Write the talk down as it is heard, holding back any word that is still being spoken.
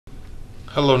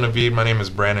Hello, Naveed. My name is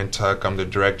Brandon Tuck. I'm the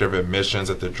Director of Admissions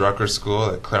at the Drucker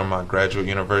School at Claremont Graduate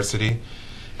University.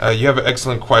 You have an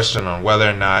excellent question on whether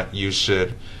or not you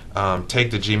should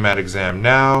take the GMAT exam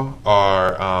now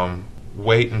or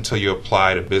wait until you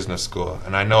apply to business school.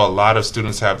 And I know a lot of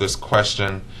students have this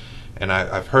question, and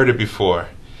I've heard it before.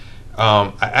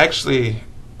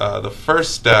 The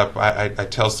first step I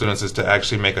tell students is to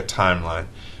actually make a timeline.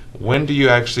 When do you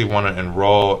actually want to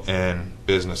enroll in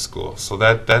business school? So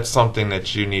that's something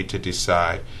that you need to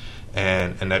decide,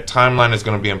 and that timeline is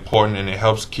going to be important, and it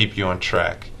helps keep you on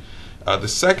track. The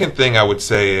second thing I would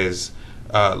say is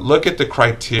look at the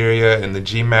criteria and the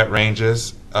GMAT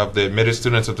ranges of the admitted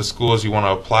students of the schools you want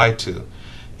to apply to,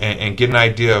 and get an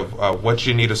idea of what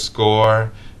you need to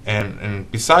score, and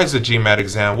besides the GMAT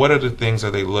exam, what other things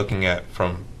are they looking at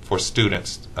for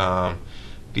students.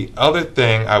 The other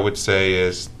thing I would say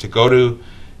is to go to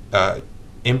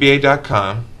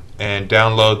MBA.com and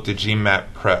download the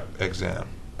GMAT Prep exam.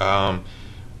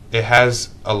 It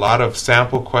has a lot of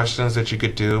sample questions that you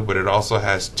could do, but it also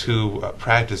has two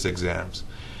practice exams.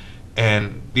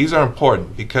 And these are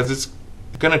important because it's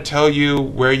going to tell you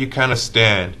where you kind of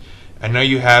stand. I know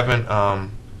you haven't,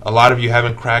 a lot of you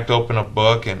haven't cracked open a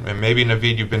book, and maybe,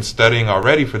 Naveed, you've been studying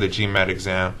already for the GMAT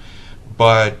exam.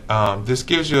 But this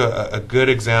gives you a good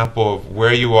example of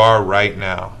where you are right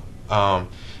now.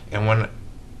 And when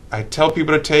I tell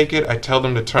people to take it, I tell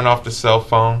them to turn off the cell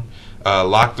phone,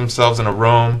 lock themselves in a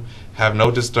room, have no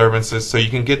disturbances, so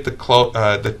you can get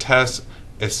the test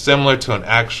as similar to an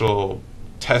actual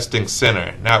testing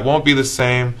center. Now, it won't be the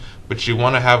same, but you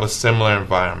want to have a similar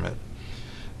environment.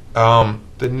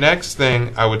 The next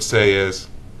thing I would say is,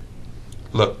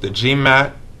 look, the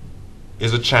GMAT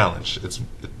is a challenge. It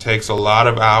takes a lot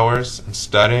of hours in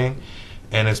studying,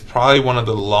 and it's probably one of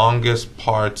the longest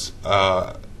parts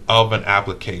of an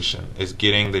application is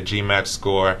getting the GMAT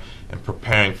score and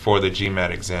preparing for the GMAT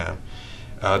exam.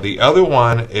 The other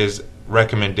one is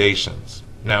recommendations.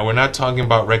 Now, we're not talking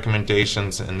about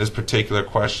recommendations in this particular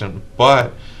question,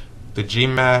 but the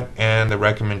GMAT and the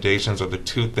recommendations are the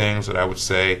two things that I would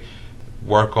say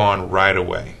work on right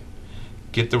away.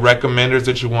 Get the recommenders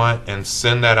that you want and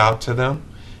send that out to them,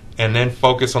 and then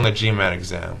focus on the GMAT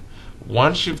exam.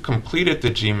 Once you've completed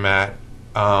the GMAT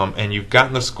and you've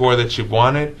gotten the score that you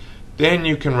wanted, then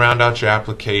you can round out your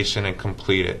application and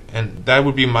complete it. And that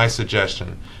would be my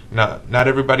suggestion. Now, not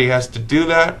everybody has to do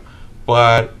that,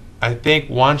 but I think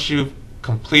once you've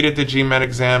completed the GMAT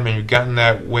exam and you've gotten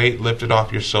that weight lifted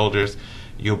off your shoulders,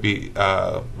 you'll be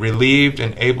relieved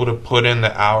and able to put in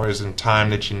the hours and time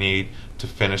that you need to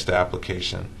finish the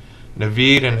application.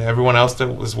 Naveed and everyone else that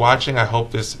was watching, I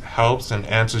hope this helps and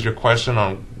answers your question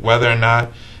on whether or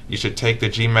not you should take the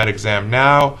GMAT exam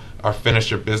now or finish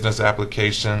your business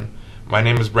application. My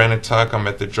name is Brandon Tuck. I'm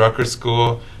at the Drucker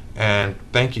School, and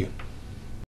thank you.